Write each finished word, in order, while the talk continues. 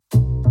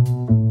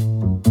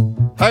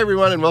Hi,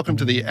 everyone, and welcome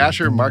to the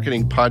Asher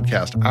Marketing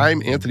Podcast.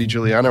 I'm Anthony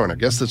Giuliano, and our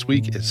guest this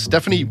week is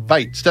Stephanie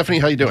Veit. Stephanie,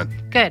 how you doing?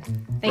 Good.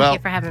 Thank you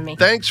for having me.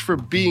 Thanks for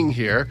being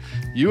here.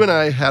 You and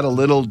I had a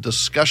little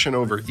discussion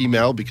over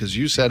email because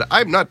you said,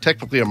 I'm not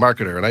technically a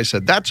marketer. And I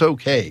said, that's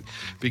okay,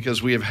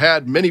 because we have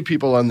had many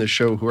people on this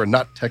show who are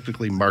not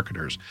technically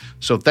marketers.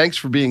 So thanks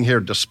for being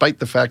here, despite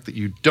the fact that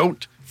you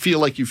don't feel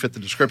like you fit the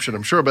description.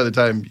 I'm sure by the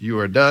time you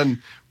are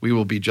done, we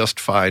will be just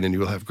fine and you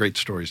will have great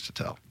stories to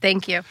tell.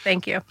 Thank you.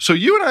 Thank you. So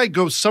you and I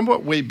go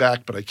somewhat way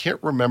back, but I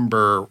can't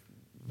remember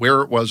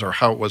where it was or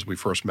how it was we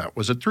first met.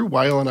 Was it through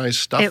Weil and I's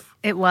stuff?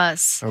 It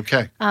was.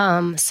 Okay.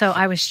 So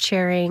I was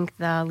chairing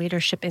the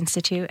Leadership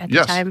Institute at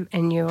the time,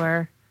 and you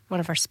were one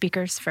of our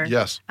speakers for.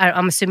 Yes.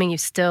 I'm assuming you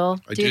still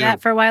do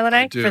that for Weil and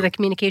I for the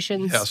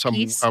communications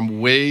piece.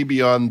 I'm way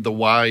beyond the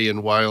why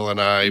in Weil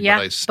and I, but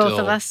I still both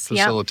of us.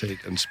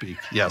 facilitate and speak.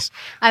 Yes.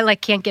 I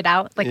can't get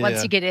out.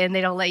 Once you get in,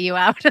 they don't let you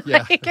out.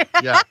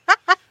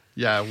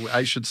 Yeah,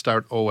 I should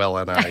start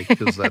OLNI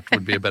because that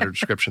would be a better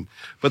description.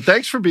 But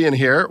thanks for being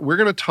here. We're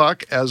going to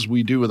talk, as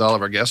we do with all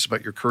of our guests,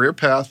 about your career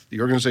path,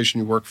 the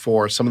organization you work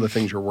for, some of the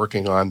things you're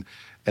working on,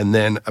 and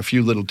then a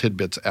few little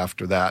tidbits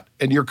after that.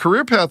 And your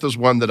career path is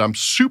one that I'm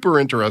super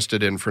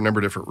interested in for a number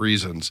of different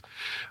reasons,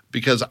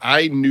 because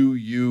I knew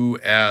you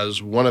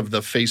as one of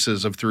the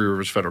faces of Three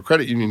Rivers Federal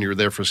Credit Union. You were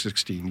there for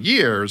 16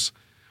 years.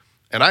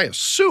 And I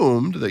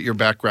assumed that your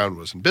background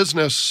was in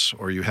business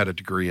or you had a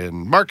degree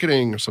in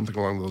marketing or something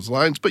along those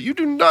lines, but you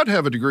do not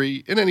have a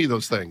degree in any of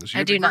those things.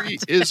 Your degree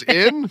is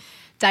in?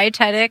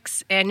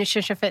 Dietetics and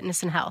nutrition,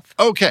 fitness, and health.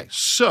 Okay,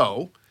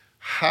 so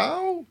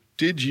how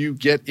did you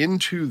get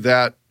into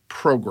that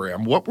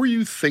program? What were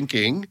you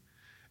thinking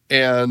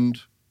and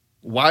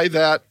why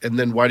that? And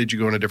then why did you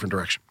go in a different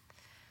direction?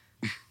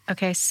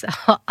 Okay, so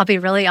I'll be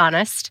really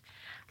honest.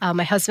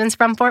 My husband's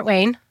from Fort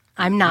Wayne.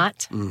 I'm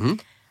not. Mm-hmm.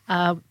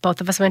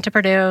 Both of us went to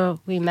Purdue.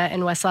 We met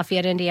in West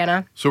Lafayette,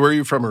 Indiana. So where are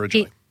you from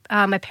originally?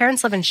 My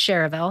parents live in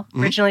Cherville,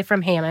 originally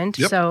from Hammond.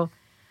 Yep. So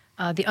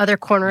the other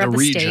corner of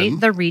the state,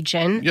 the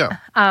region. Yeah.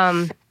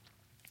 My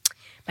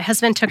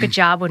husband took a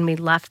job when we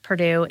left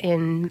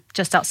Purdue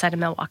just outside of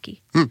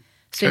Milwaukee.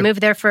 So we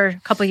moved there for a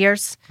couple of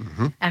years.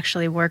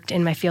 Actually worked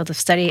in my field of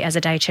study as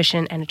a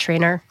dietitian and a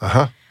trainer.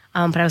 But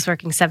I was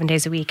working 7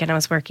 days a week, and I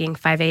was working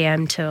 5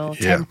 a.m. till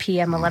 10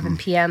 p.m., 11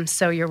 p.m.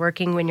 So you're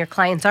working when your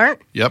clients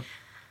aren't. Yep.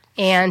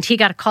 And he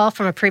got a call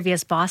from a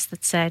previous boss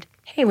that said,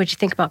 hey, what'd you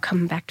think about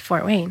coming back to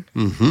Fort Wayne?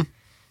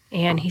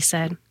 And he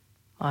said,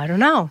 well, I don't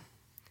know.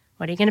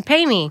 What are you going to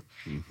pay me?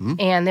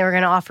 And they were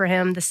going to offer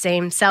him the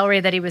same salary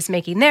that he was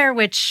making there,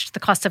 which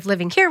the cost of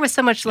living here was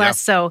so much less.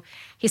 So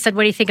he said,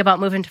 what do you think about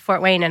moving to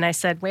Fort Wayne? And I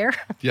said, where?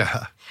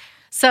 Yeah.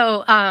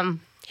 So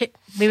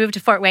we moved to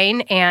Fort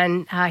Wayne,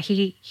 and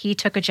he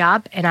took a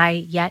job, and I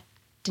yet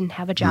didn't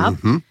have a job.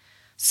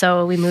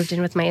 So we moved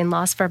in with my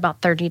in-laws for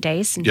about 30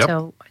 days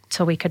until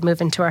we could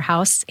move into our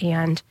house.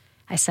 And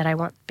I said, I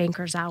want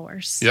banker's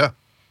hours. Yeah.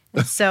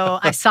 And so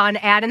I saw an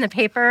ad in the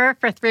paper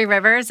for Three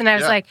Rivers, and I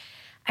was like,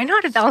 I know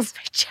how to balance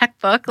my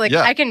checkbook.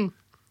 I can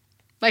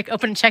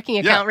open a checking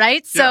account,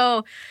 right?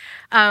 So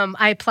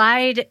I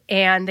applied,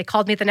 and they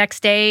called me the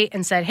next day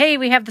and said, hey,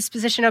 we have this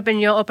position open.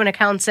 You'll open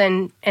accounts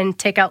and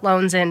take out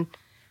loans. And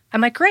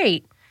I'm like,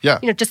 great. Yeah.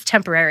 Just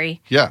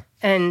temporary. Yeah.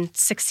 And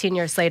 16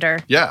 years later.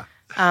 Yeah.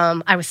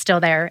 I was still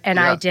there, and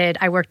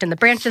I worked in the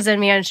branches in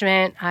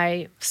management.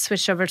 I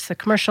switched over to the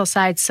commercial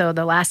side. So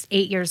the last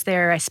 8 years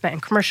there, I spent in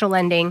commercial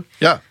lending.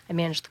 Yeah. I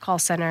managed the call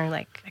center.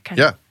 I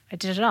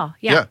did it all.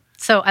 Yeah.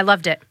 So I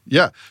loved it.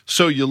 Yeah.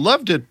 So you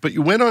loved it, but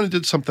you went on and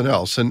did something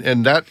else.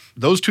 And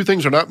those two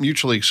things are not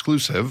mutually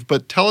exclusive,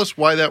 but tell us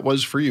why that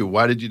was for you.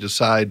 Why did you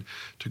decide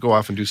to go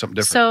off and do something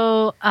different?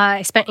 So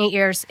I spent 8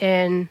 years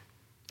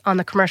on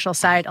the commercial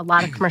side, a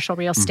lot of commercial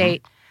real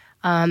estate.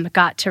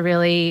 Got to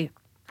really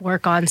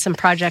work on some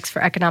projects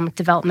for economic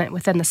development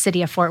within the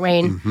city of Fort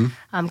Wayne.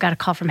 Got a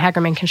call from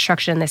Hagerman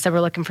Construction. They said, we're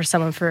looking for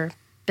someone for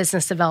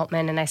business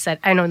development. And I said,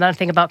 I know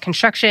nothing about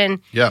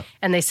construction. Yeah.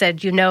 And they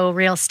said, you know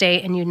real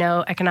estate and you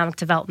know economic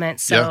development.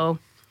 So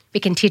we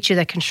can teach you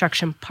the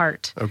construction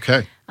part.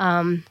 Okay.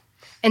 And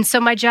so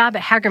my job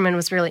at Hagerman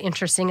was really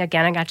interesting.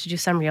 Again, I got to do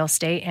some real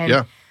estate.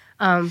 And,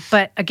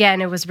 but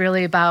again, it was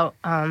really about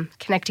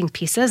connecting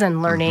pieces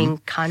and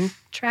learning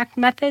contract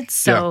methods.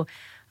 So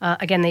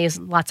again, they use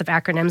lots of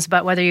acronyms,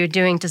 but whether you're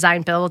doing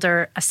design build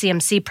or a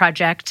CMC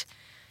project,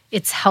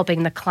 it's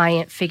helping the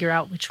client figure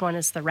out which one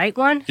is the right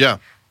one. Yeah.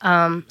 So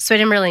I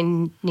didn't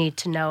really need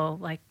to know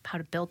how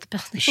to build the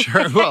building.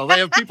 Sure. Well, they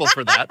have people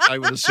for that, I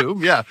would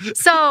assume. Yeah.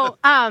 So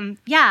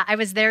I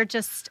was there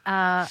just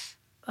almost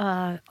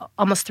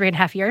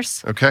 3.5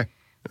 years. Okay.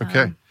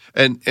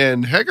 And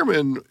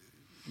Hagerman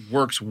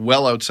works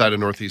well outside of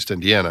Northeast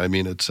Indiana. I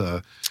mean,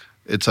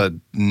 it's a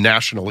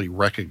nationally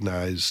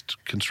recognized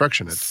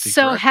construction entity.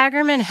 So correct?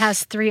 Hagerman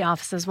has 3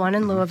 offices, one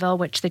in Louisville,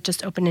 which they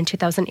just opened in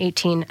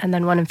 2018, and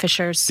then one in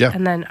Fishers,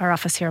 and then our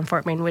office here in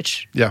Fort Wayne,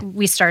 which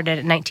we started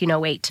in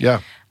 1908. Yeah.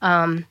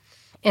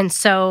 And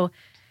so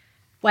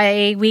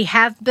we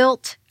have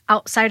built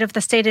outside of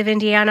the state of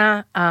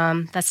Indiana.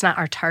 That's not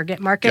our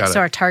target market. So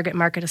our target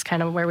market is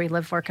kind of where we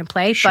live, work, and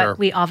play. Sure. But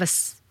we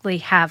obviously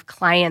have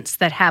clients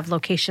that have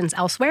locations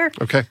elsewhere.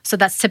 Okay. So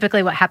that's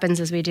typically what happens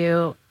is we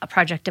do a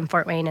project in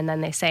Fort Wayne, and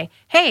then they say,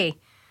 hey,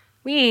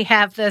 we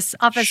have this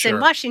office in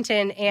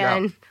Washington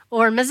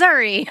or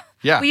Missouri.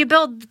 Yeah. Will you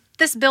build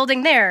this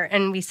building there?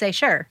 And we say,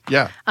 sure.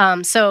 Yeah.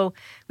 So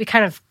we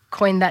kind of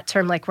coined that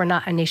term, like we're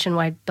not a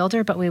nationwide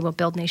builder, but we will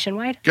build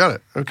nationwide. Got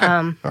it. Okay.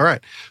 All right.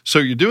 So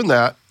you're doing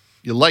that.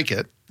 You like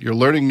it. You're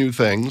learning new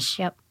things.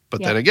 Yep.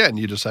 But then again,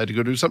 you decide to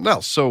go do something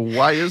else. So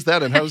why is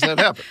that, and how does that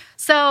happen?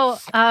 So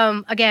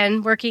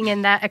again, working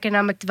in that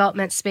economic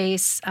development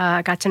space,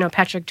 I got to know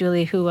Patrick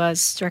Dooley, who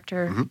was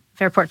director of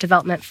airport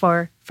development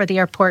for the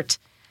airport.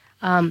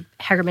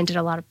 Hagerman did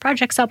a lot of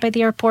projects out by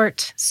the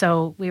airport.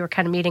 So we were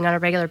kind of meeting on a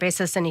regular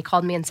basis, and he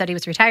called me and said he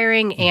was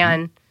retiring.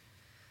 And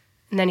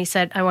then he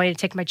said, I want you to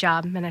take my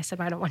job. And I said,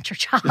 well, I don't want your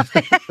job.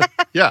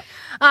 Yeah.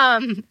 I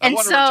and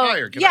want so, to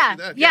retire. Can I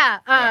do that?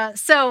 Yeah.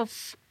 So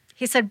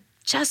he said,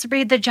 just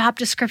read the job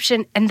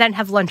description and then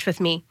have lunch with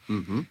me.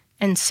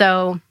 And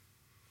so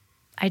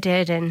I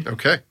did. And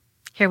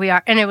here we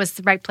are. And it was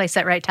the right place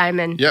at right time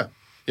and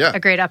a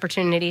great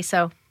opportunity.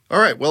 So. All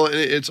right. Well,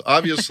 it's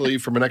obviously,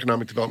 from an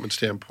economic development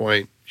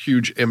standpoint,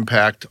 huge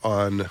impact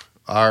on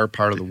our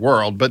part of the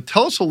world. But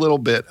tell us a little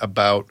bit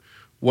about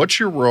what's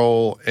your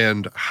role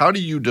and how do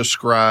you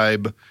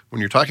describe, when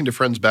you're talking to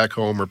friends back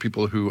home or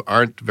people who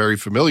aren't very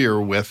familiar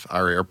with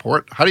our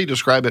airport, how do you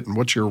describe it and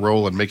what's your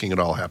role in making it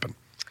all happen?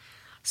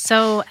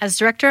 So as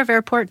Director of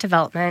Airport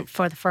Development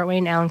for the Fort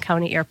Wayne-Allen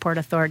County Airport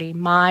Authority,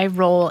 my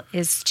role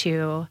is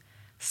to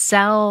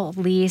sell,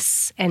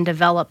 lease, and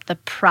develop the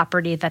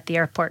property that the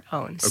airport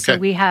owns. Okay. So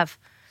we have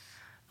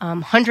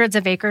hundreds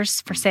of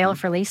acres for sale or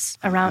for lease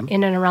around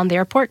in and around the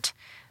airport.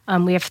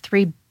 We have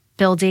 3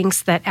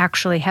 buildings that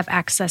actually have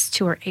access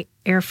to our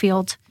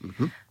airfield.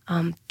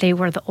 They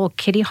were the old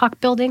Kitty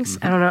Hawk buildings.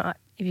 I don't know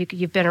if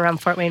you've been around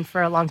Fort Wayne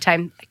for a long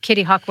time.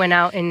 Kitty Hawk went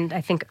out in,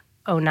 I think,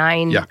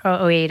 09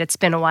 or 08. It's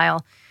been a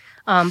while.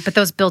 But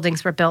those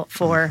buildings were built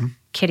for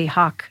Kitty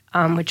Hawk,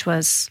 which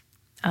was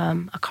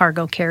a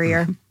cargo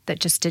carrier that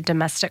just did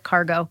domestic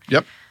cargo.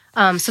 Yep.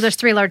 So there's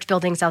 3 large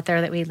buildings out there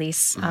that we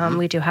lease.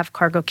 We do have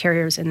cargo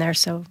carriers in there,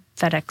 so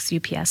FedEx,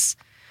 UPS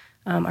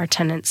are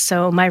tenants.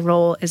 So my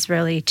role is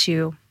really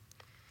to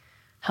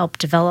help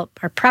develop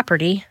our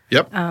property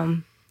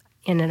in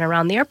and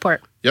around the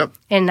airport. Yep.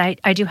 And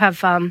I do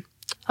have a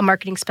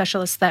marketing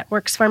specialist that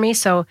works for me.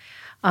 So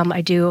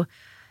I do,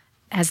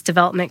 as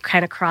development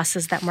kind of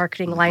crosses that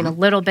marketing line a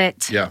little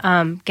bit,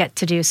 get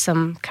to do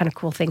some kind of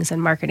cool things in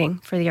marketing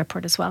for the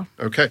airport as well.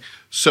 Okay.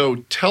 So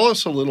tell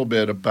us a little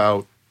bit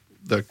about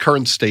the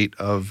current state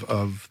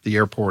of the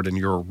airport and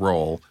your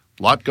role.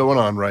 A lot going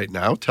on right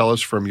now. Tell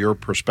us from your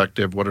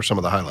perspective, what are some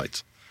of the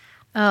highlights?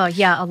 Oh,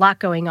 yeah, a lot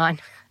going on.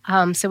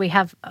 So we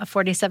have a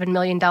 $47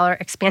 million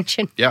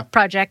expansion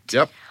project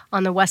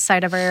on the west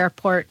side of our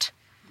airport.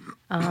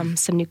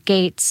 Some new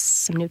gates,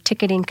 some new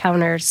ticketing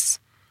counters.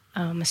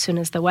 As soon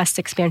as the west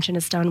expansion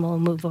is done, we'll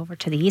move over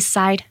to the east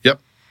side.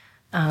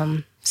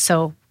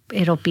 So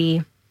it'll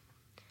be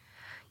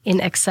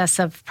in excess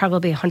of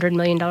probably $100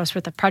 million worth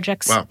of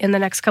projects in the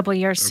next couple of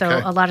years.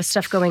 So a lot of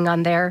stuff going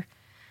on there.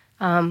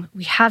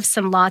 We have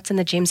some lots in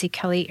the James E.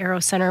 Kelly Aero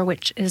Center,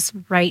 which is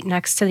right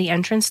next to the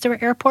entrance to our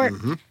airport,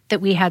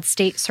 that we had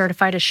state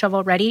certified as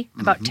shovel ready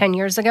about 10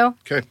 years ago.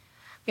 Okay.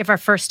 We have our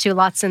first 2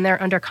 lots in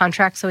there under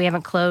contract, so we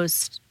haven't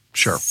closed.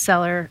 Sure.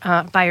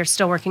 Buyer's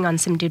still working on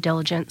some due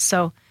diligence.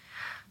 So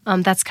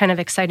that's kind of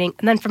exciting.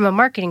 And then from a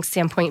marketing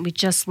standpoint, we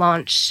just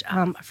launched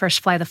our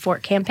first Fly the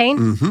Fort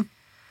campaign.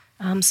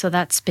 So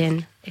that's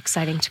been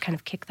exciting to kind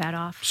of kick that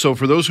off. So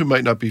for those who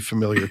might not be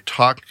familiar,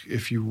 talk,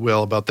 if you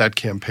will, about that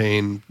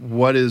campaign.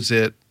 What is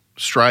it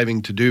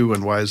striving to do,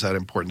 and why is that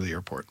important to the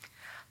airport?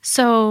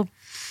 So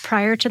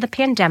prior to the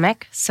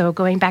pandemic, so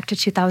going back to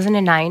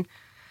 2009,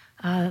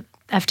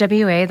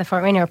 FWA, the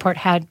Fort Wayne Airport,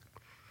 had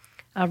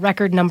a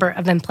record number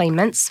of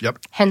employments,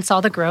 hence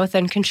all the growth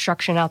and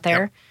construction out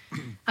there.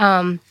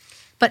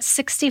 But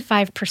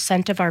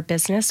 65% of our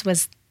business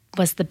was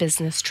the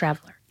business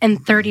traveler,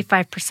 and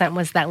 35%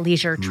 was that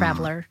leisure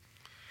traveler.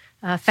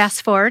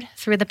 Fast forward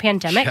through the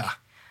pandemic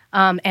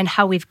and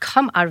how we've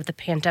come out of the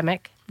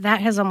pandemic,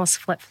 that has almost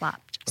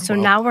flip-flopped. So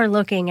now we're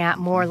looking at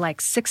more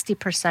like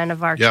 60%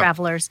 of our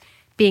travelers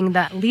being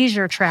that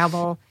leisure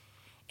travel,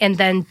 and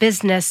then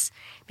business,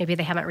 maybe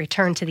they haven't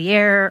returned to the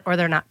air, or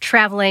they're not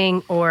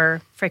traveling,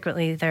 or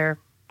frequently they're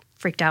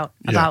freaked out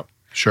about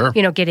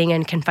getting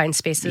in confined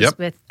spaces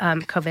with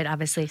COVID,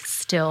 obviously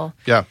still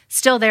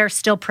there,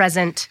 still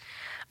present.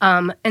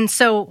 And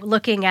so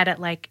looking at it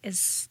like,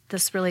 is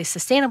this really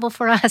sustainable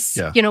for us?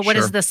 What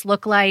does this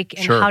look like?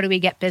 And how do we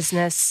get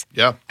business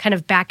kind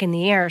of back in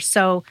the air?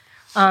 So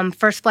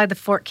First Fly the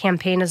Fort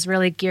campaign is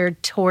really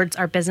geared towards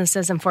our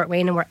businesses in Fort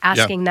Wayne. And we're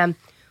asking them,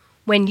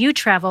 when you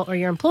travel or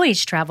your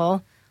employees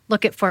travel,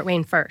 look at Fort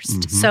Wayne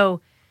first.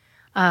 So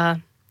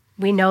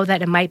we know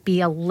that it might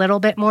be a little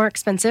bit more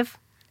expensive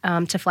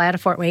to fly out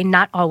of Fort Wayne,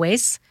 not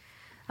always.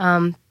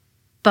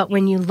 But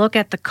when you look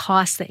at the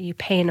cost that you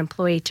pay an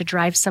employee to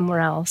drive somewhere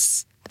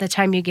else, by the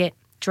time you get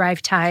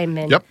drive time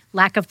and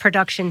lack of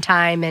production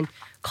time and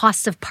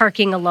cost of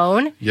parking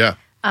alone,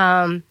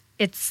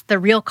 it's the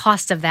real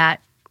cost of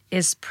that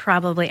is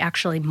probably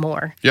actually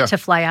more to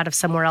fly out of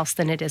somewhere else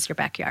than it is your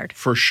backyard.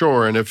 For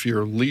sure. And if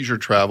you're leisure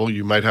travel,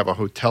 you might have a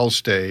hotel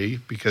stay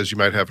because you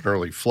might have an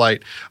early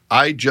flight.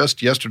 I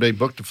just yesterday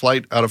booked a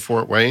flight out of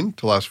Fort Wayne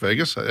to Las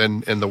Vegas.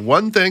 And the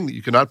one thing that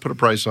you cannot put a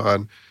price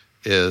on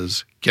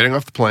is getting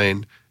off the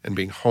plane and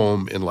being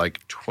home in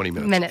like 20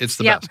 minutes. It's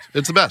the best.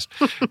 It's the best.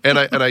 And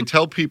I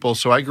tell people,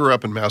 so I grew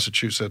up in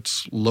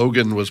Massachusetts.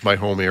 Logan was my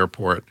home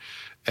airport.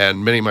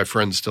 And many of my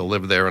friends still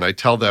live there. And I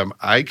tell them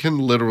I can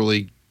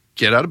literally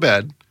get out of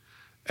bed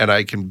and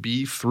I can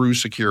be through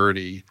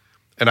security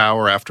an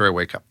hour after I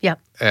wake up.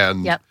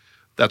 And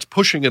that's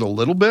pushing it a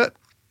little bit,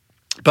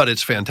 but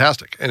it's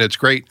fantastic and it's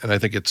great. And I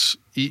think it's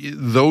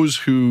those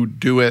who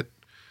do it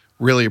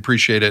really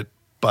appreciate it,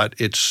 but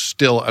it's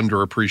still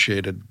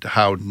underappreciated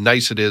how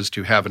nice it is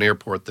to have an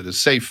airport that is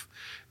safe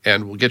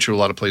and will get you a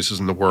lot of places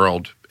in the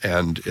world.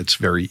 And it's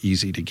very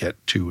easy to get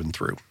to and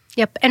through.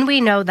 And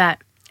we know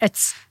that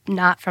it's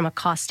not from a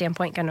cost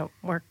standpoint going to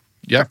work.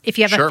 If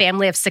you have a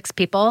family of 6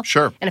 people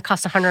and it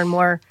costs $100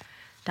 more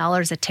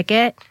a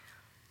ticket,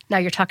 now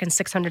you're talking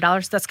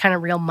 $600. That's kind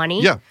of real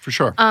money. Yeah, for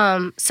sure.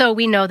 So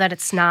we know that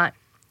it's not,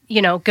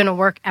 going to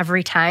work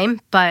every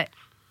time. But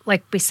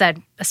like we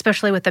said,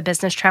 especially with the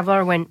business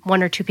traveler, when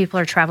 1 or 2 people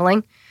are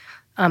traveling,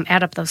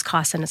 add up those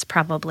costs and it's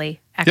probably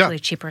actually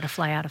cheaper to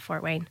fly out of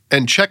Fort Wayne.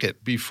 And check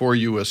it before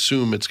you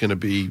assume it's going to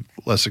be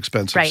less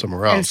expensive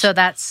somewhere else. And so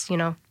that's,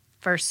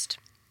 first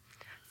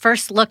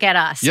look at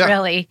us,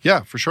 really.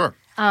 Yeah, for sure.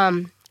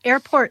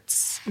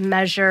 Airports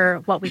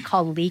measure what we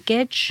call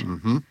leakage.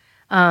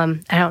 I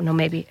don't know,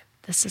 maybe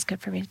this is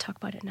good for me to talk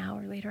about it now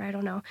or later. I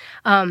don't know.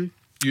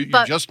 You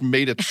just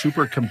made it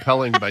super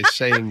compelling by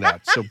saying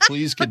that. So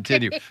please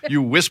continue.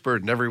 You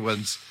whispered and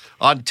everyone's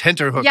on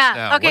tenterhooks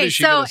now. Okay.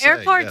 So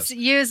airports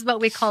use what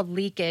we call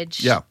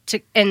leakage.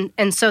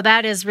 And so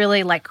that is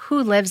really like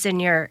who lives in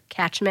your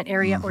catchment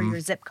area or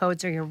your zip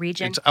codes or your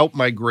region. It's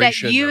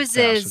out-migration of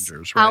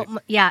passengers, right?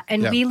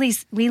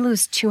 We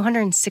lose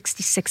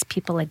 266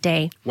 people a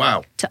day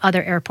to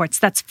other airports.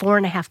 That's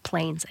 4.5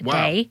 planes a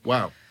day.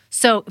 Wow.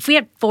 So if we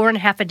had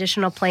 4.5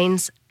 additional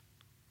planes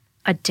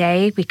a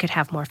day, we could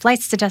have more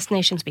flights to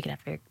destinations. We could have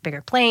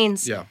bigger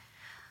planes.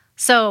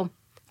 So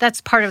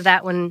that's part of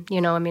that when,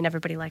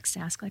 everybody likes to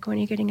ask, like, when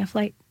are you getting a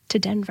flight to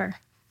Denver?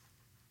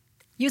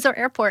 Use our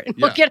airport and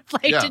we'll get a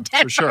flight to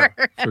Denver.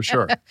 For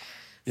sure.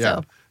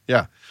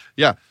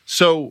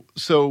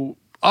 So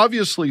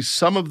obviously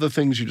some of the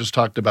things you just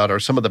talked about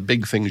are some of the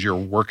big things you're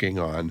working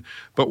on.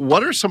 But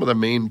what are some of the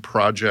main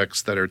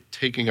projects that are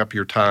taking up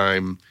your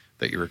time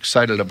that you're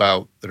excited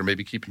about, that are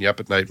maybe keeping you up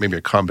at night, maybe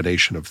a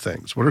combination of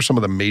things? What are some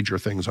of the major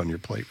things on your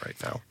plate right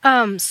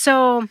now?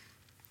 So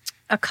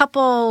a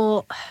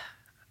couple,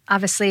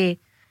 obviously,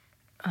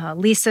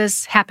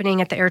 leases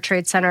happening at the Air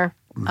Trade Center.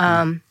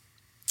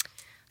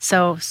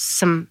 So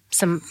some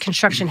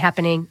construction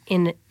happening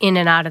in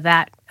and out of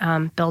that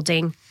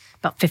building,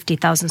 about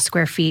 50,000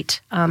 square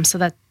feet.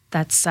 So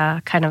that's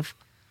kind of,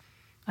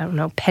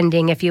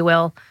 pending, if you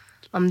will.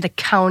 The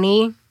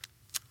county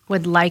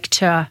would like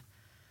to,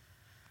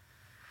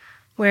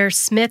 where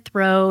Smith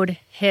Road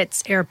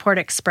hits Airport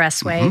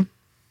Expressway,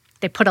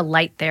 they put a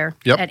light there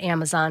at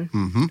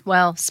Amazon.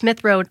 Well,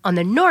 Smith Road on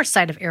the north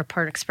side of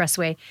Airport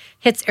Expressway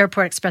hits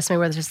Airport Expressway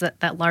where there's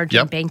that large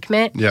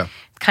embankment.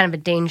 Kind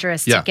of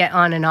dangerous to get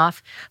on and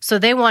off. So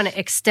they want to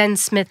extend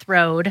Smith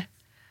Road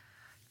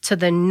to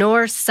the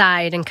north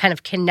side and kind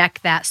of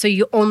connect that. So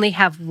you only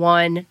have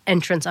one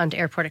entrance onto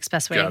Airport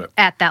Expressway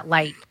at that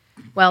light.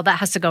 Well, that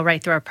has to go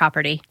right through our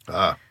property.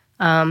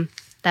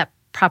 That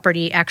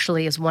property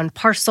actually is one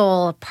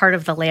parcel. Part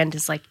of the land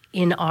is like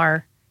in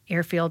our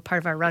airfield,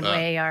 part of our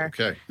runway,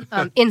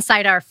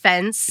 inside our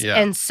fence.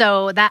 And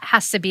so that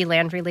has to be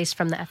land released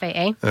from the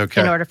FAA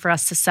in order for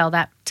us to sell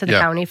that to the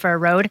county for a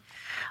road.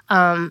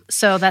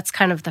 So that's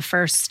kind of the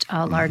first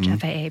large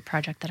FAA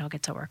project that I'll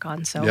get to work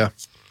on. So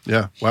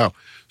Wow.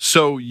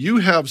 So you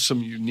have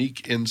some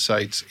unique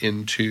insights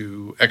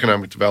into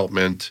economic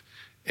development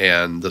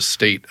and the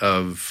state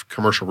of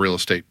commercial real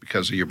estate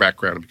because of your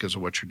background and because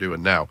of what you're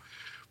doing now.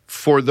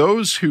 For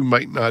those who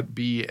might not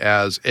be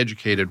as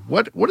educated,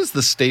 what is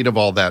the state of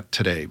all that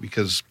today?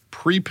 Because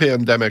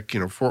pre-pandemic,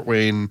 Fort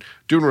Wayne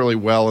doing really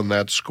well in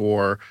that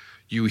score.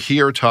 You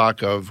hear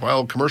talk of,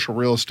 commercial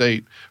real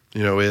estate,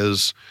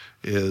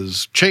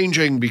 is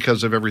changing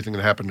because of everything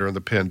that happened during the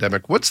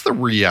pandemic. What's the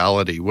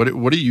reality? What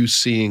are you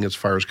seeing as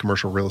far as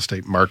commercial real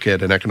estate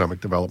market and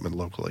economic development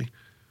locally?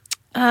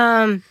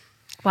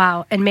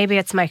 Wow. And maybe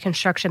it's my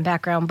construction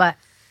background, but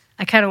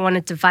I kind of want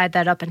to divide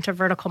that up into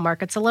vertical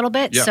markets a little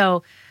bit.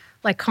 So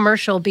like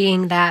commercial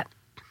being that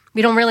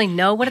we don't really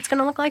know what it's going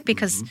to look like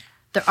because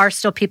there are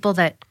still people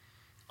that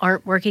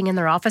aren't working in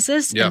their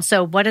offices. And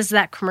so what is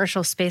that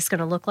commercial space going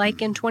to look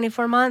like in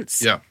 24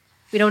 months?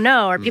 We don't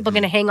know. Are people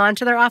going to hang on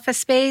to their office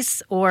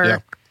space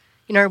or,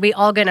 are we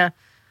all going to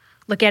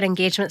look at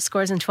engagement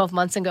scores in 12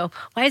 months and go,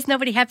 why is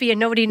nobody happy and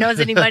nobody knows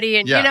anybody?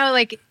 And,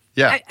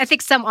 I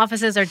think some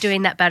offices are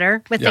doing that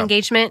better with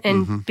engagement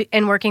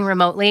and working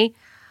remotely.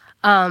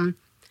 But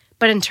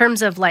in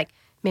terms of like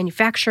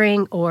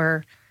manufacturing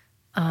or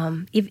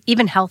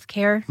even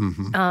healthcare.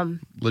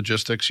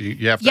 Logistics,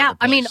 you have to have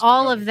a I mean, place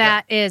all to go. of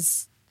that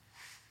is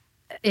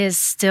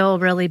still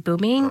really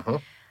booming.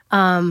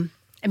 I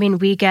mean,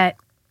 we get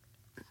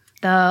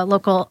the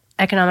local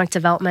economic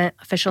development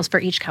officials for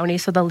each county.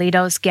 So the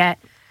LEDOs get,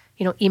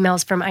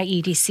 emails from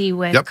IEDC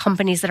with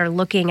companies that are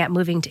looking at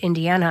moving to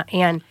Indiana.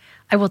 And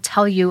I will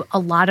tell you, a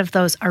lot of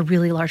those are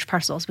really large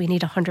parcels. We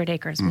need 100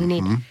 acres. We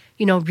need,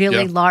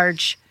 really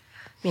large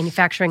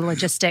manufacturing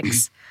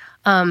logistics.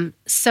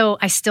 So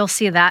I still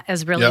see that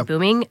as really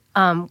booming.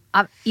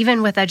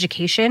 Even with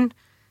education,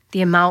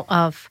 the amount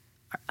of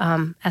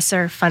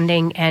ESSER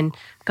funding and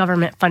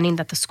government funding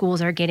that the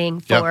schools are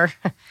getting for,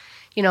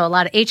 a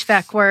lot of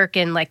HVAC work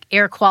and like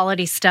air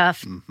quality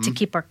stuff to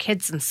keep our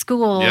kids in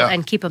school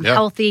and keep them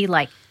healthy,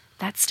 like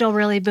that's still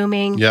really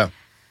booming.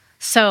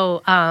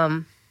 So,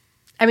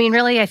 I mean,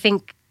 really, I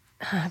think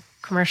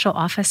commercial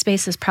office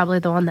space is probably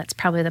the one that's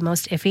probably the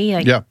most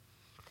iffy.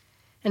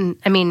 And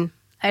I mean,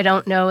 I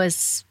don't know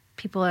as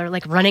people are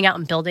like running out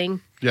and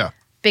building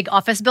big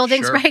office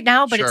buildings right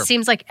now, but it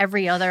seems like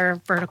every other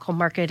vertical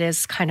market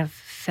is kind of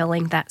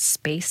filling that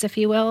space, if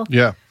you will,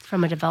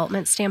 from a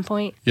development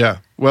standpoint.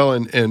 Well,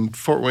 and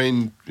Fort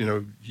Wayne,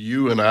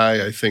 you and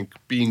I think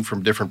being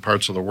from different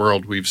parts of the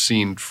world, we've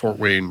seen Fort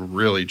Wayne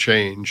really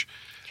change.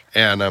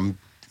 And,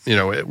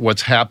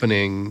 what's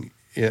happening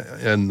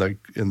in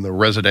the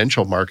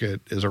residential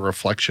market is a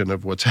reflection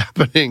of what's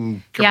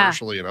happening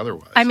commercially and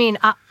otherwise. I mean,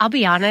 I'll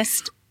be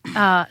honest.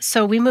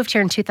 So we moved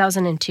here in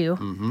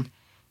 2002,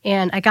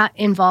 and I got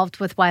involved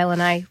with Weil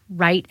and I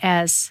right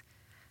as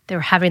they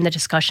were having the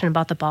discussion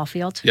about the ball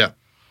field.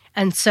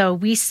 And so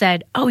we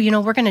said,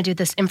 we're going to do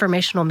this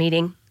informational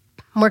meeting.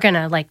 We're going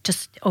to like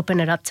just open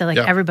it up to like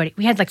everybody.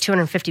 We had like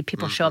 250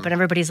 people show up, and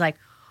everybody's like,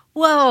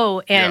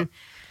 whoa. And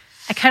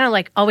I kind of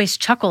like always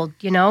chuckled,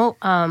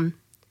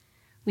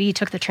 we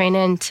took the train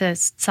into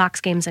Sox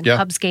games and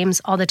Cubs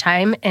games all the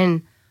time,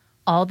 and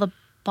all the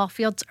ball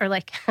fields are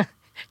like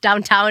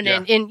downtown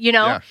and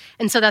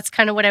and so that's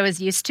kind of what I was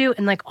used to.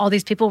 And like all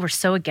these people were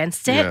so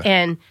against it,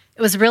 and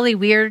it was really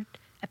weird.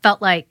 I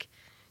felt like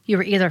you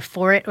were either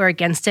for it or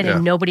against it,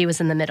 and nobody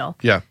was in the middle.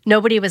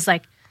 Nobody was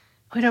like,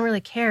 we don't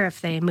really care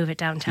if they move it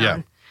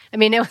downtown. I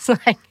mean, it was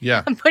like,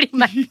 I'm putting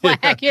my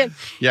flag in,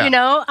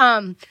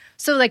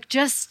 so like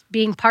just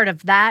being part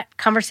of that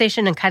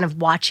conversation and kind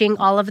of watching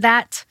all of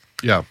that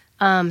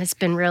has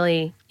been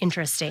really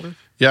interesting.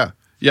 I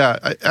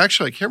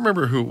can't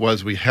remember who it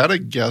was. We had a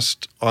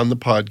guest on the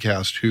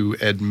podcast who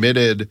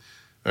admitted,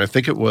 and I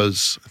think it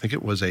was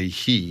a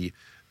he,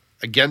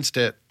 against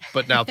it,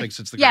 but now thinks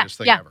it's the greatest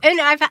thing ever. And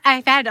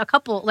I've had a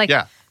couple,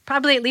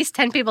 probably at least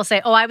 10 people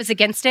say, oh, I was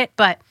against it,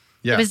 but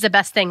it was the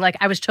best thing. Like,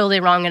 I was totally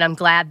wrong, and I'm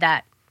glad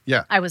that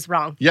I was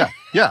wrong.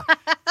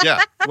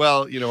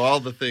 Well, all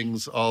the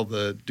things, all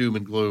the doom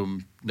and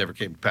gloom never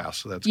came to pass,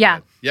 so that's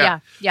good.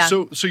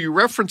 So you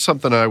referenced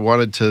something I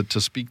wanted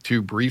to speak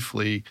to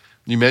briefly.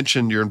 You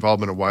mentioned your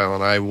involvement in Weil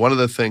and I. One of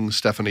the things,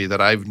 Stephanie, that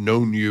I've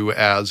known you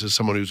as is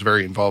someone who's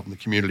very involved in the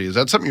community. Is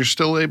that something you're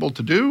still able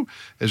to do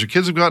as your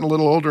kids have gotten a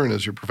little older and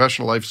as your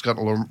professional life has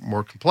gotten a little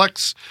more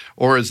complex?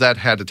 Or has that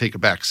had to take a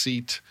back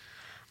seat?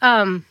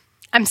 I'm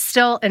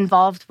still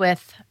involved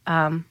with,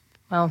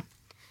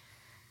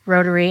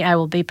 Rotary. I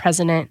will be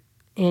president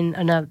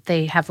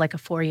they have like a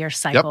 4-year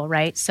cycle,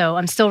 right? So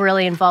I'm still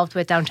really involved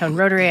with Downtown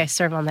Rotary. I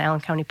serve on the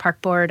Allen County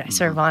Park Board. I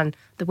serve on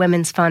the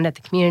Women's Fund at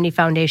the Community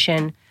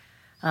Foundation.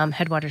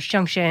 Headwaters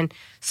Junction.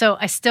 So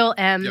I still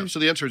am. Yeah, so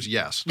the answer is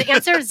yes. The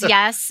answer is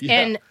yes.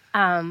 And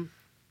I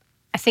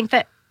think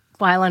that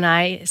Weil and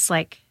I is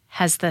like,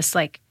 has this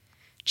like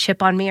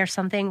chip on me or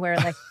something where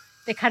like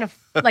they kind of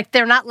like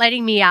they're not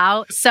letting me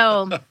out.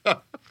 So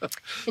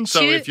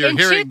if you're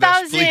hearing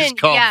this, please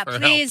call for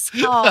please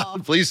help. Call.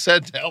 Please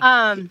send help.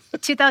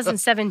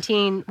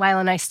 2017, Weil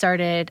and I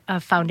started a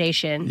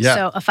foundation,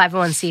 so a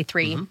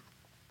 501c3.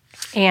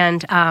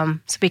 And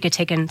so we could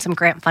take in some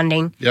grant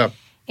funding.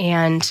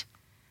 And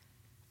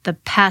the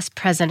past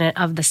president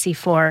of the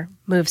C4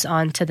 moves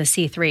on to the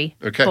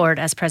C3 board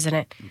as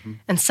president.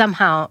 And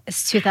somehow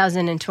it's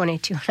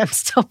 2022 and I'm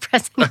still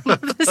president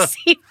of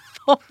the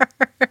C4.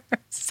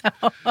 So,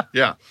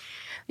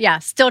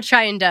 still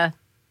trying to.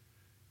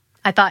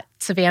 I thought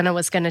Savannah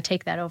was going to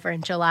take that over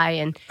in July,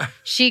 and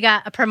she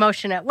got a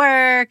promotion at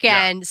work.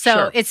 And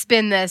so it's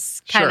been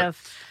this kind of,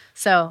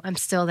 so I'm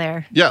still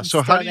there.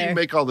 So how do you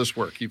make all this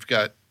work? You've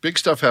got big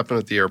stuff happen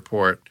at the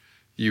airport.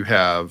 You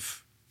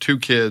have 2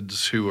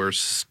 kids who are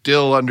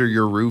still under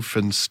your roof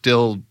and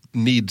still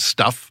need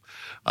stuff.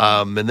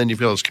 And then you've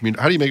got those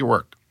community. How do you make it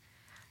work?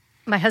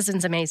 My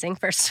husband's amazing,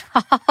 first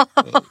of all.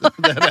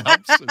 That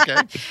helps, okay.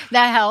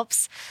 That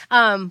helps.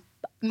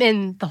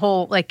 In the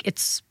whole, like,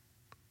 it's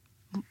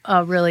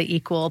a really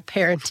equal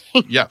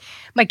parenting.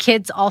 My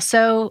kids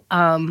also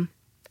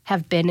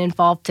have been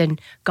involved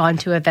and gone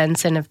to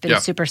events and have been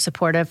super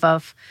supportive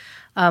of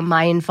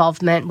my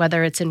involvement,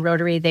 whether it's in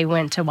Rotary. They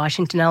went to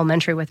Washington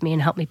Elementary with me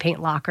and helped me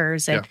paint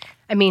lockers. And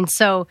I mean,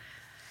 so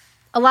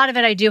a lot of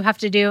it I do have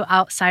to do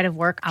outside of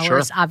work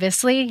hours,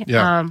 obviously.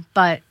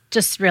 But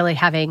just really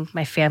having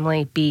my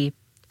family be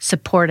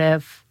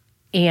supportive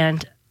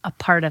and a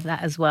part of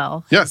that as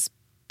well is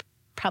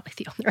probably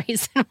the only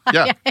reason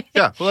why.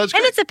 Well, that's great.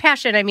 And it's a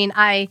passion. I mean,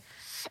 I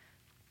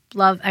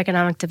love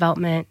economic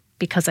development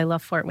because I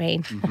love Fort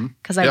Wayne,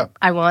 because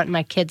I want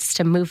my kids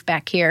to move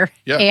back here.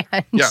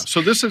 So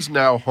this is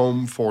now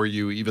home for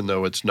you, even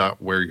though it's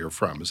not where you're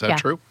from. Is that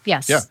true?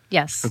 Yes.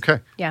 Yes. Okay.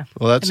 Yeah.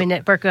 Well, that's. I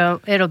mean,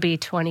 it'll be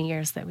 20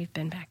 years that we've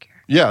been back here.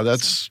 Yeah,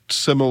 that's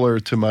similar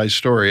to my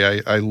story.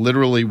 I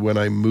literally, when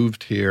I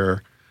moved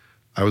here,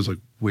 I was like,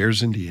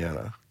 "Where's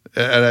Indiana?"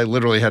 And I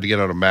literally had to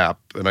get out a map,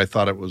 and I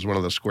thought it was one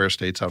of the square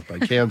states out by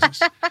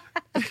Kansas.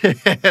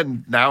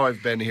 And now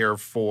I've been here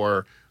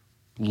for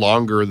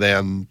longer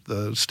than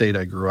the state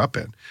I grew up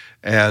in,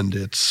 and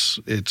it's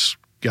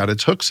got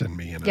its hooks in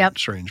me in a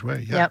strange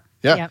way.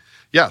 Yeah.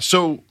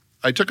 So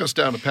I took us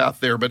down a path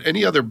there, but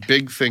any other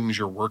big things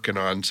you're working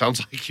on? Sounds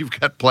like you've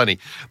got plenty,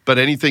 but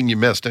anything you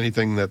missed,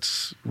 anything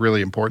that's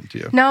really important to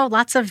you? No,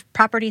 lots of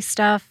property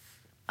stuff,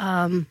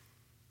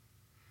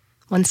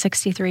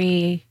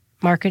 163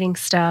 marketing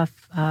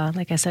stuff.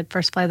 Like I said,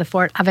 first fly of the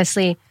fort.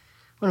 Obviously,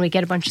 when we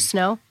get a bunch of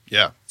snow,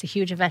 it's a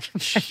huge event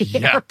for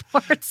the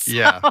airport.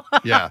 So.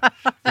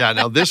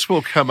 Now, this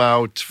will come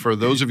out, for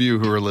those of you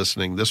who are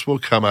listening, this will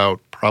come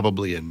out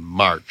probably in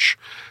March,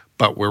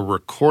 but we're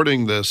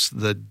recording this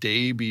the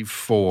day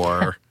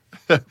before.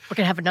 We're going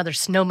to have another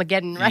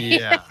snowmageddon,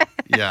 right?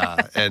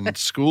 And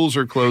schools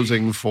are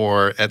closing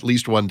for at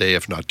least one day,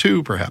 if not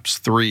two, perhaps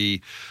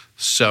three.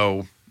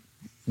 So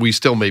we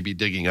still may be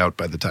digging out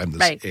by the time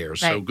this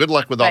airs. So good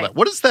luck with all that.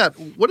 What does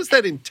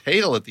that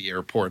entail at the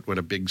airport when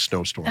a big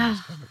snowstorm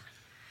is coming?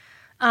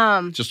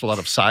 Just a lot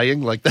of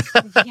sighing like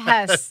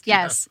that?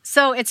 Yes.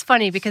 So it's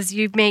funny because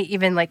you may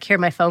even hear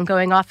my phone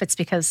going off. It's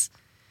because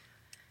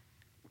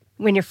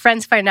when your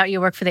friends find out you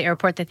work for the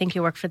airport, they think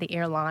you work for the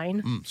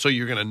airline. So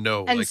you're going to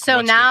know and so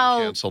what's now,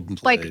 getting canceled and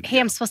delayed. Hey,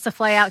 I'm supposed to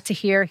fly out to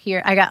here.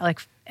 I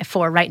got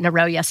 4 right in a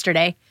row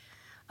yesterday.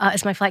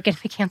 Is my flight going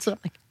to be canceled?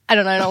 I'm like, I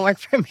don't know. I don't work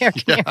for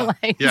American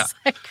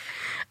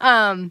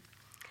Airlines.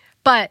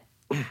 But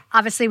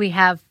obviously we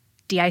have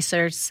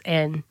de-icers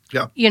and,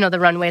 the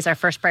runway is our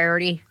first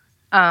priority.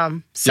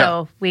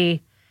 So I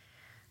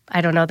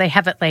don't know, they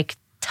have it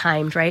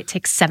timed, right? It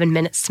takes 7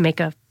 minutes to make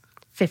a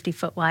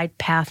 50-foot wide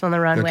path on the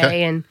runway.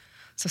 Okay. And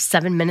so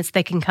 7 minutes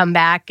they can come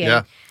back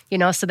and,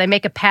 so they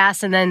make a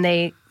pass and then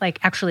they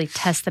actually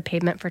test the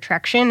pavement for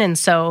traction. And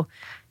so,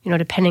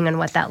 depending on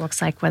what that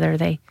looks like, whether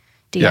they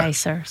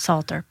de-ice or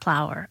salt or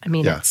plow or,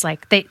 it's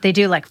they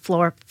do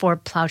 4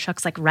 plow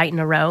trucks right in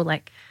a row.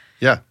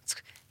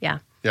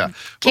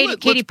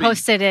 Katie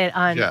posted it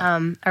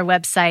on our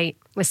website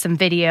with some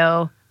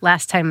video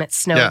last time it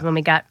snowed when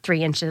we got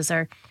 3 inches.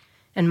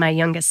 And my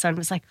youngest son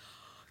was like,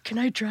 can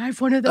I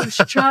drive one of those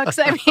trucks?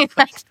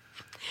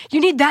 You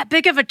need that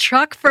big of a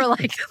truck for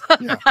the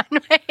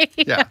runway.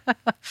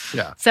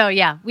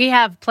 So we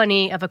have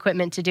plenty of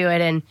equipment to do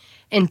it.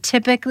 And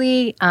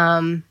typically,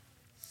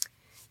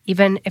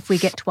 even if we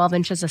get 12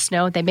 inches of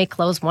snow, they may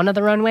close one of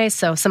the runways.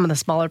 So some of the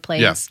smaller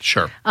planes. Yeah,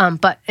 sure.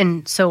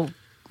 So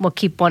we'll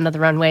keep one of the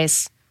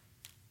runways,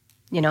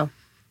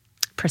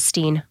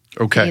 pristine.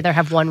 Okay. We either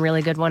have one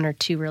really good one or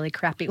 2 really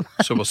crappy ones.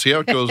 So we'll see how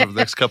it goes over the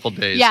next couple of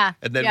days.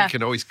 And then we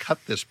can always cut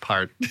this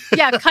part.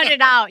 Cut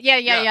it out.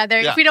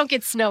 If we don't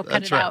get snow,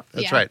 cut it out.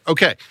 That's right.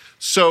 Okay.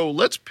 So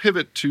let's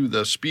pivot to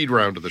the speed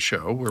round of the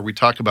show where we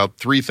talk about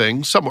 3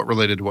 things, somewhat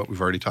related to what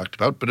we've already talked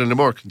about, but in a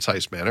more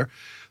concise manner.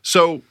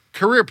 So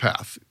career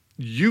path.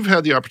 You've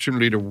had the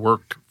opportunity to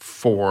work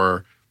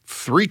for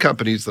 3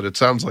 companies that it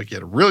sounds like you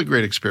had a really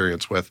great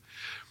experience with.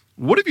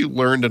 What have you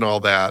learned in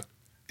all that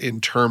in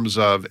terms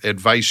of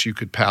advice you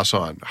could pass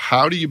on?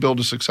 How do you build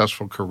a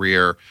successful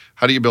career?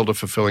 How do you build a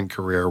fulfilling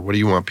career? What do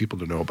you want people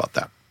to know about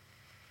that?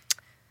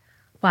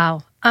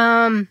 Wow.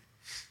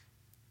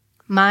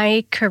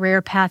 My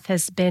career path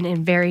has been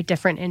in very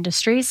different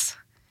industries,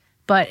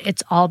 but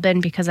it's all been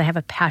because I have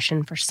a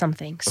passion for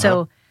something.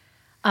 So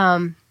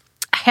I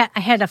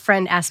had a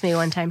friend ask me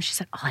one time, she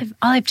said, all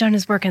I've done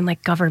is work in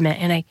government.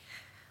 And I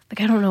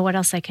don't know what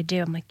else I could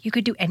do. I'm like, you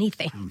could do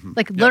anything.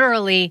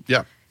 Literally.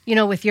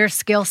 With your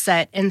skill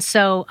set. And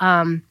so,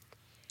 I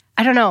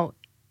don't know,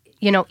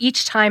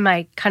 each time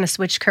I kind of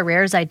switched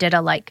careers, I did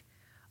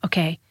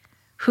okay,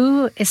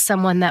 who is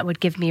someone that would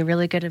give me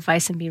really good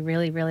advice and be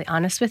really, really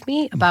honest with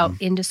me about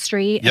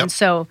industry? And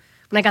so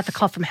when I got the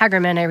call from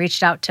Hagerman, I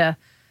reached out to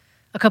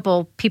a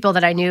couple people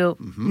that I knew,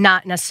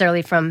 not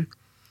necessarily from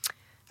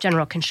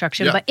general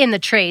construction, but in the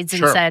trades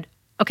and said,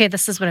 okay,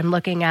 this is what I'm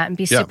looking at and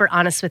be super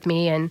honest with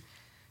me. And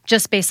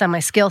just based on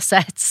my skill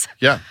sets.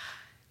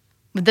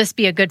 Would this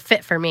be a good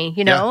fit for me,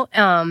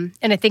 And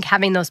I think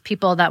having those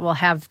people that will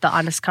have the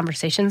honest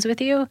conversations with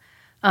you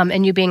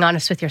and you being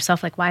honest with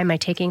yourself, why am I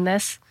taking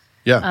this?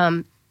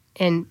 And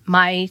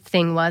my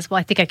thing was,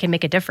 I think I can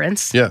make a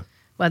difference.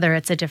 Whether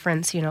it's a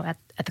difference, at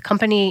the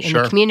company, in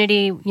the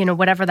community,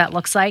 whatever that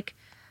looks like.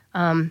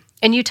 And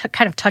you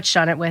kind of touched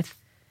on it with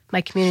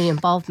my community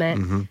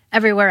involvement.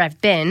 Everywhere I've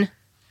been,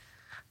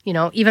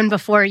 even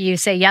before you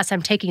say, yes,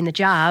 I'm taking the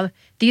job,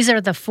 these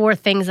are the 4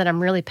 things that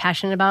I'm really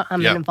passionate about,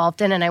 I'm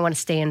involved in, and I want to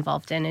stay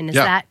involved in. And is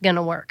that going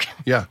to work?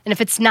 Yeah. And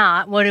if it's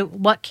not,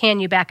 what can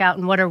you back out,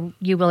 and what are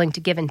you willing to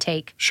give and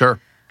take? Sure.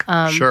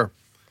 Sure.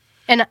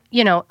 And,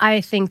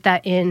 I think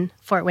that in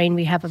Fort Wayne,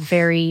 we have a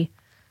very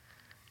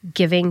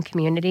giving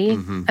community.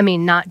 I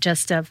mean, not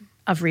just of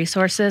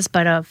resources,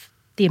 but of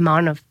the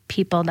amount of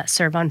people that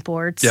serve on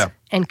boards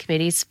and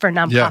committees for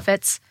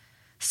nonprofits.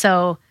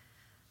 So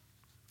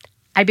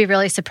I'd be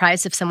really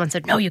surprised if someone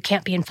said, no, you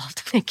can't be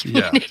involved in the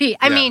community.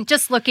 I mean,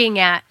 just looking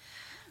at...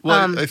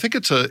 Well, I think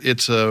it's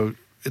an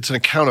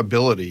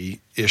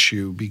accountability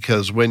issue,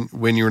 because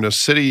when you're in a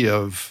city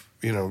of,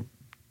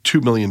 2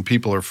 million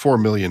people or 4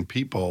 million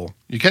people,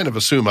 you kind of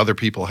assume other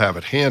people have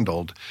it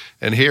handled.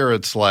 And here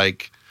it's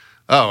like,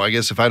 oh, I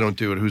guess if I don't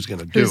do it, who's going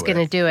to do it? Who's going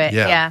to do it?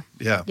 Yeah.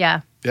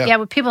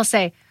 When people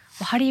say,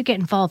 well, how do you get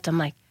involved? I'm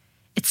like,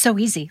 it's so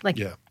easy. Like,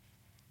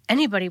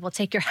 anybody will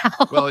take your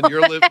help. Well, and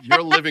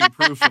you're living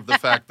proof of the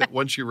fact that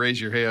once you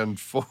raise your hand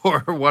for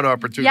one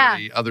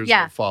opportunity, others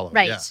will follow.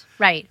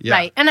 Right.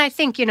 And I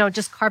think,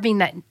 just carving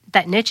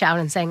that niche out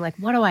and saying, like,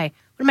 what am I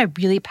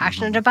really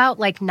passionate about?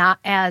 Like, not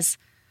as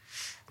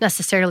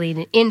necessarily in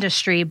an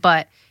industry,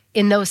 but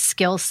in those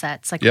skill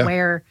sets, like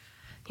where,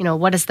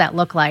 what does that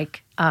look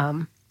like?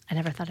 I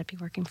never thought I'd be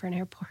working for an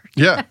airport.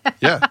 Yeah.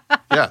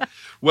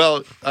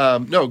 Well,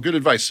 no, good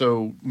advice.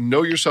 So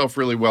know yourself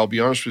really well. Be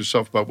honest with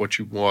yourself about what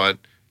you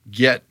want.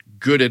 Get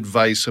good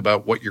advice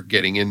about what you're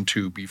getting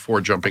into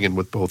before jumping in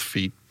with both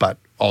feet, but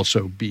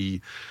also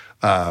be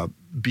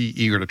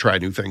eager to try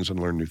new things and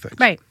learn new things.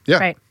 Right.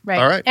 Yeah. Right.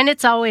 All right. And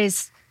it's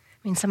always,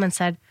 someone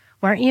said,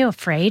 "Weren't you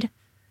afraid?" I'm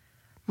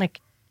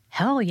like,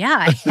 hell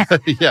yeah.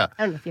 Yeah.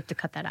 I don't know if you have to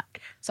cut that out.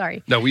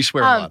 Sorry. No, we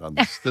swear a lot on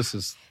this. This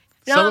is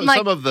some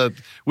of the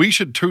we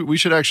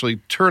should actually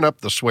turn up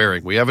the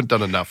swearing. We haven't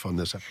done enough on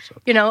this episode.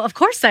 Of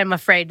course I'm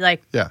afraid.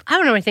 Like, I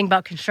don't know anything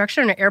about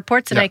construction or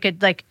airports, and I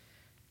could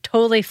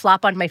totally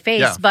flop on my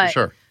face. But for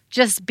sure.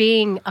 Just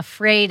being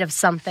afraid of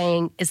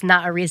something is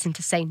not a reason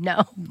to say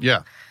no.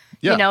 Yeah.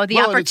 The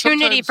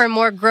opportunity for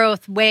more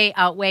growth way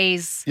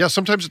outweighs. Yeah,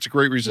 sometimes it's a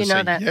great reason to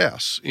say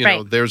yes.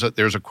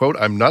 There's a quote.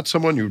 I'm not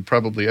someone you would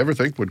probably ever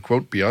think would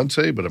quote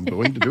Beyonce, but I'm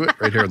going to do it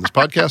right here in this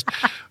podcast.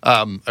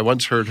 I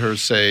once heard her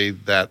say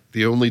that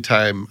the only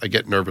time I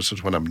get nervous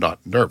is when I'm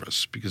not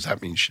nervous, because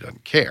that means she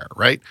doesn't care,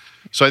 right?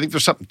 So I think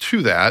there's something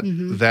to that,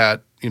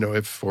 that,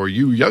 if for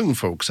you young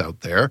folks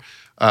out there,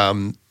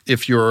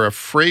 if you're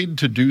afraid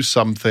to do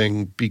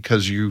something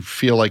because you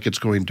feel like it's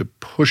going to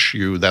push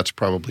you, that's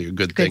probably a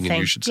good thing, and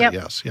you should say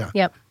yes. Yeah.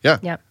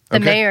 Yep.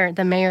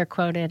 The mayor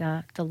quoted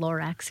the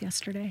Lorax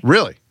yesterday.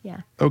 Really?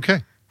 Yeah.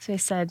 Okay. So he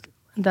said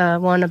the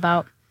one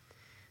about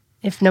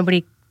if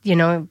nobody, you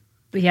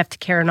have to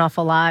care an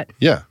awful lot.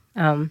 Yeah.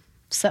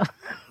 So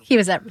he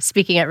was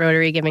speaking at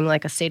Rotary, giving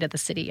like a state of the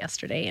city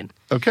yesterday, and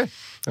okay.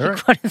 All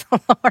right. Quoted the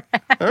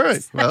Lorax. All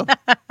right. Well.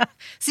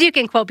 So you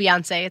can quote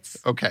Beyonce. It's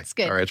okay. It's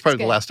good. All right. It's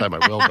probably the last time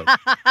I will, but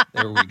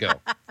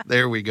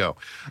there we go.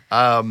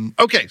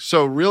 Okay.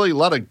 So really a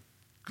lot of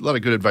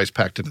good advice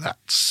packed into that.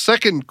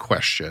 Second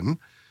question,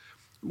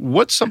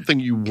 what's something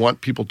you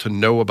want people to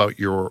know about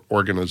your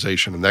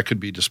organization? And that could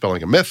be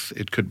dispelling a myth.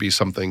 It could be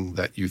something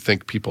that you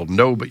think people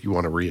know, but you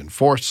want to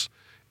reinforce.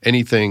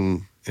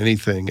 Anything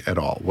at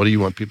all. What do you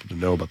want people to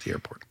know about the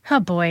airport? Oh,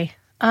 boy.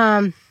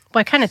 Well,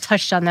 I kind of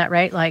touched on that,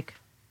 right? Like,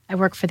 I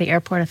work for the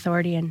airport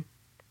authority and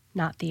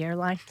not the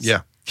airlines.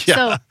 Yeah.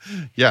 So,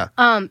 yeah.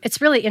 It's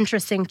really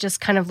interesting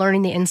just kind of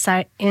learning the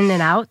inside in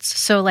and outs.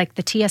 So, like,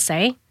 the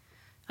TSA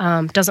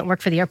doesn't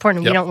work for the airport,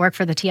 and we don't work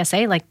for the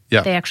TSA. Like,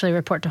 they actually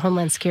report to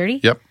Homeland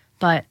Security. Yep.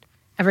 But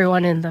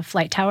everyone in the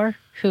flight tower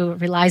who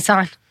relies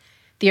on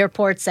the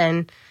airports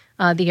and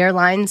the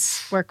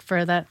airlines work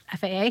for the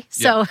FAA.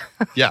 So,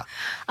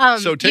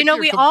 so take your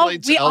we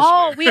complaints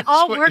all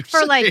elsewhere, work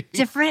for like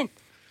different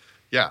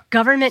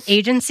government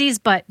agencies,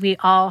 but we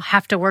all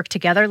have to work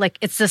together. Like,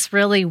 it's this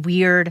really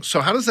weird. So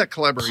how does that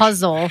collaboration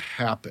puzzle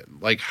happen?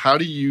 Like, how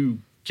do you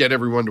get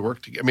everyone to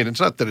work together? I mean,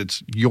 it's not that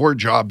it's your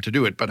job to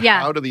do it, but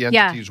how do the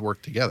entities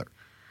work together?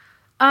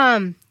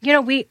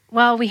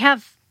 We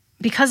have,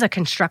 because of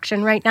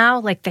construction right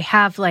now, like they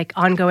have like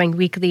ongoing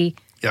weekly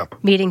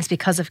meetings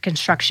because of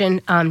construction,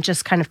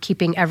 just kind of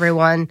keeping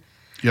everyone.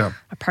 Yeah.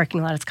 Our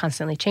parking lot is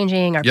constantly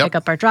changing. Our pick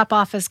up, our drop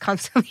off is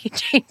constantly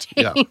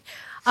changing.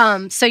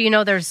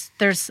 So,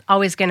 there's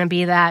always going to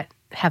be that,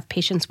 have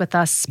patience with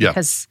us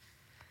because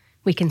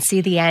we can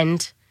see the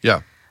end.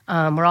 Yeah.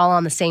 We're all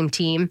on the same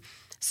team.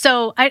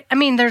 So, I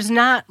mean, there's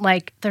not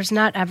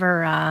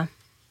ever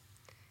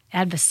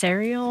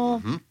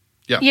adversarial,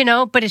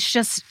 but it's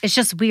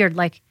just weird.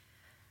 Like,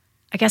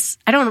 I guess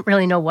I don't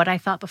really know what I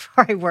thought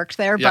before I worked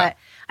there, but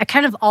I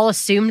kind of all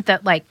assumed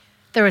that like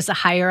there was a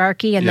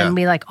hierarchy and then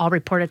we like all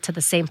reported to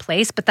the same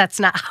place, but that's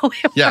not how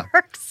it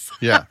works.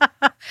 Yeah.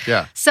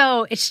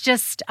 So it's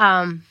just,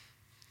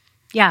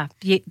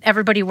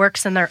 everybody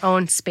works in their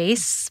own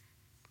space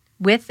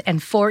with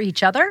and for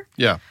each other.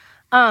 Yeah.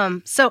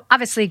 So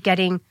obviously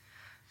getting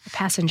the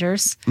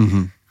passengers.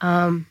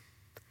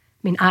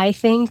 I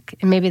think,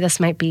 and maybe this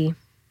might be,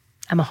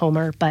 I'm a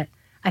homer, but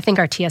I think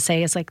our TSA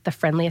is like the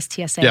friendliest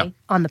TSA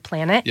on the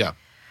planet. Yeah.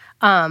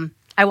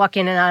 I walk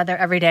in and out of there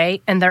every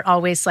day, and they're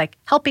always like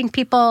helping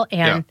people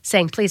and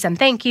saying please and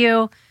thank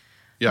you.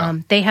 Yeah.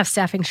 They have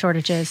staffing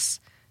shortages.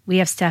 We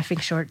have staffing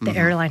The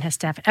airline has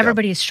staff.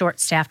 Everybody is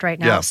short-staffed right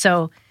now. Yeah.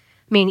 So,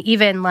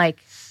 even like,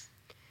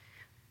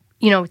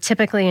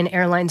 typically in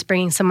airlines,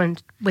 bringing someone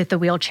with a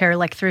wheelchair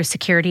like through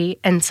security,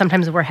 and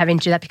sometimes we're having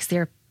to do that because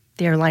the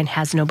airline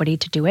has nobody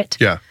to do it.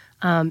 Yeah.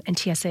 And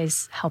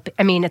TSA's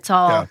helping. It's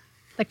all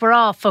like we're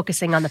all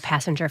focusing on the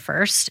passenger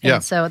first,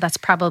 and so that's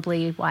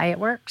probably why it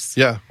works.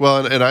 Yeah.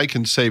 Well, and I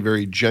can say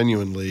very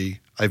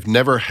genuinely, I've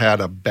never had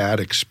a bad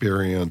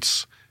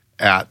experience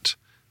at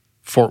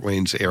Fort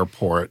Wayne's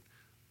airport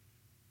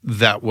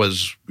that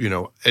was,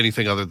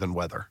 anything other than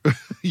weather.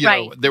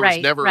 There was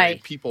never a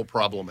people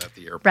problem at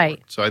the airport.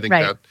 Right. So I think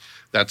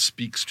that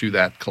speaks to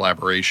that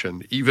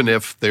collaboration. Even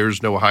if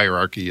there's no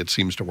hierarchy, it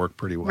seems to work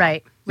pretty well.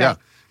 Right. Yeah.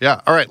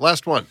 Yeah. All right.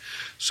 Last one.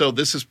 So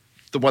this is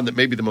the one that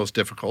may be the most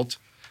difficult.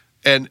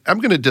 And I'm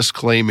going to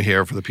disclaim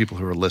here for the people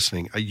who are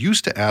listening. I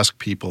used to ask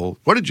people,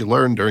 what did you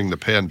learn during the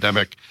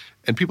pandemic?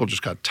 And people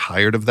just got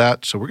tired of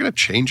that. So we're going to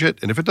change it.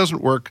 And if it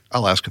doesn't work,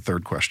 I'll ask a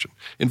third question.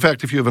 In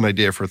fact, if you have an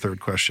idea for a third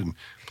question,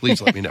 please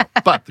let me know.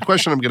 But the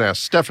question I'm going to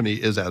ask Stephanie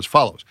is as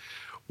follows.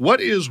 What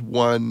is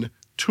one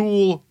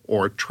tool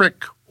or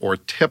trick or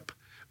tip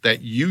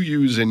that you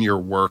use in your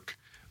work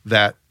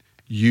that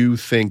you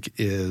think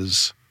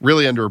is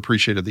really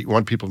underappreciated, that you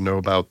want people to know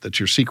about, that's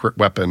your secret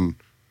weapon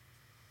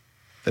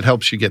that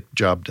helps you get the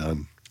job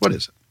done? What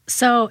is it?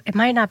 So it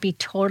might not be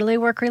totally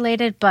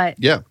work-related, but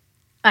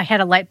I had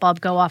a light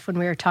bulb go off when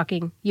we were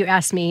talking. You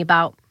asked me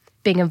about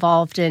being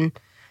involved in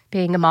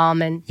being a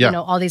mom and,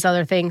 all these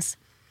other things.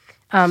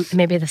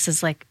 Maybe this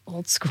is like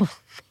old school.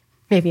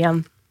 Maybe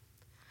I'm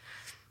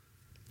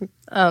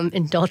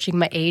indulging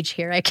my age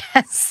here, I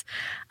guess.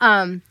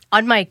 On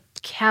my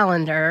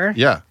calendar,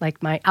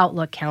 like my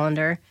Outlook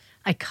calendar,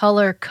 I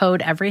color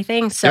code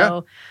everything.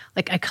 So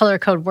like I color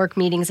code work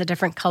meetings a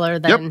different color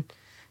than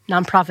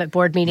nonprofit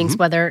board meetings,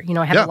 whether,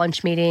 I have a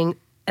lunch meeting,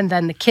 and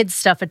then the kids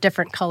stuff a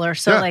different color.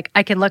 So like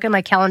I can look at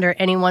my calendar at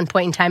any one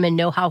point in time and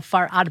know how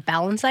far out of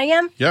balance I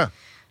am. Yeah.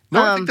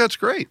 No, I think that's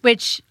great.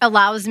 Which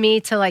allows me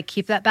to like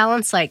keep that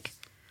balance. Like,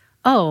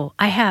 oh,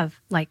 I have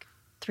like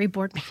 3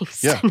 board meetings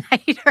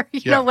tonight, or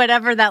know,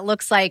 whatever that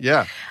looks like.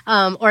 Yeah.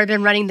 Or I've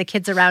been running the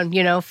kids around,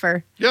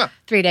 for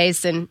 3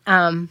 days, and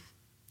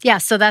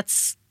so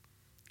that's,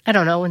 I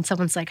don't know, when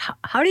someone's like,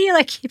 how do you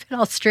like keep it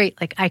all straight?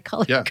 Like I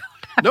color code.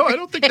 No, I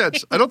don't think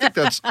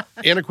that's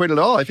antiquated at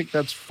all. I think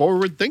that's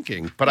forward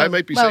thinking. But I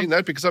might be saying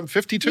that because I'm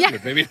 52.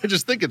 And maybe I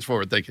just think it's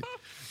forward thinking.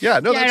 Yeah,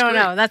 no, that's I don't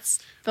great. know. That's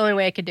the only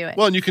way I could do it.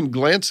 Well, and you can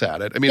glance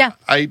at it.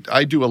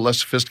 I do a less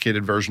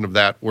sophisticated version of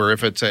that where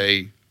if it's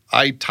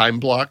I time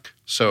block.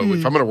 So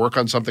if I'm going to work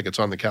on something, it's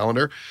on the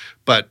calendar.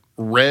 But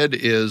red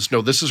is,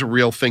 no, this is a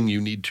real thing you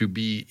need to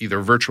be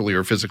either virtually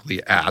or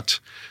physically at.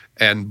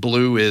 And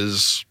blue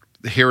is,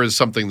 here is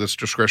something that's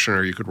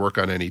discretionary you could work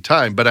on any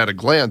time. But at a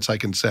glance, I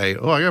can say,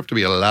 I have to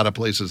be at a lot of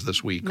places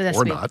this week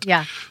or not.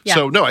 Yeah.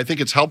 So, no, I think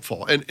it's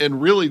helpful.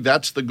 And really,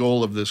 that's the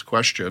goal of this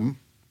question,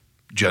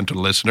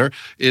 gentle listener,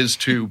 is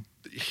to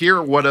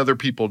hear what other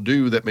people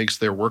do that makes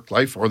their work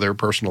life or their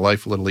personal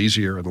life a little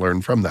easier and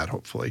learn from that,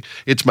 hopefully.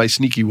 It's my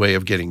sneaky way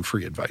of getting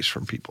free advice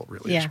from people,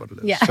 really, is what it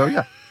is. Yeah.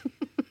 So,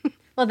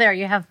 Well, there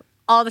you have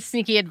all the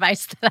sneaky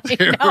advice that I know.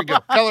 Here we go.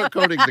 Color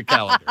coding the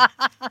calendar.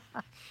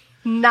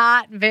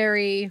 Not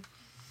very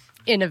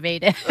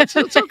innovative. It's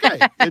okay.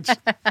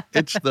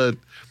 It's the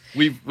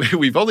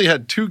we've only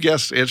had 2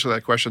 guests answer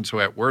that question, so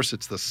at worst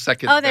it's the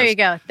second. Oh, there you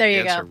go. There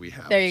you go. We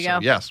have. There you go.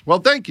 Yes. Well,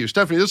 thank you,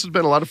 Stephanie. This has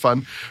been a lot of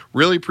fun.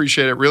 Really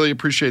appreciate it. Really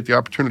appreciate the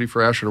opportunity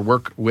for Asher to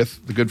work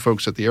with the good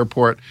folks at the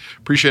airport.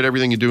 Appreciate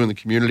everything you do in the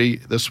community.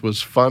 This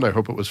was fun. I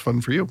hope it was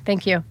fun for you.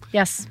 Thank you.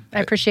 Yes, I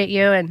appreciate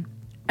you and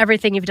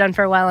everything you've done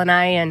for a while, and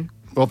I. And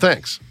well,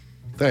 thanks.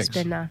 It's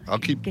been, I'll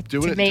keep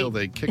doing it until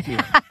they kick me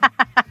out.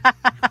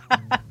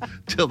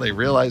 Until they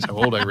realize how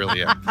old I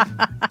really am.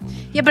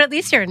 Yeah, but at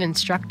least you're an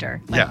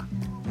instructor. Yeah.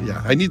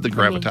 I need the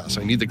gravitas.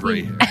 I need the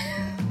gray hair.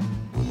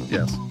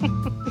 Yes.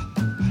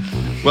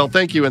 Well,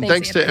 thank you. And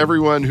thanks to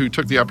everyone who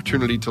took the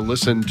opportunity to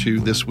listen to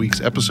this week's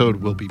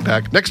episode. We'll be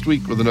back next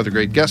week with another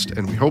great guest,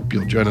 and we hope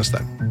you'll join us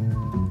then.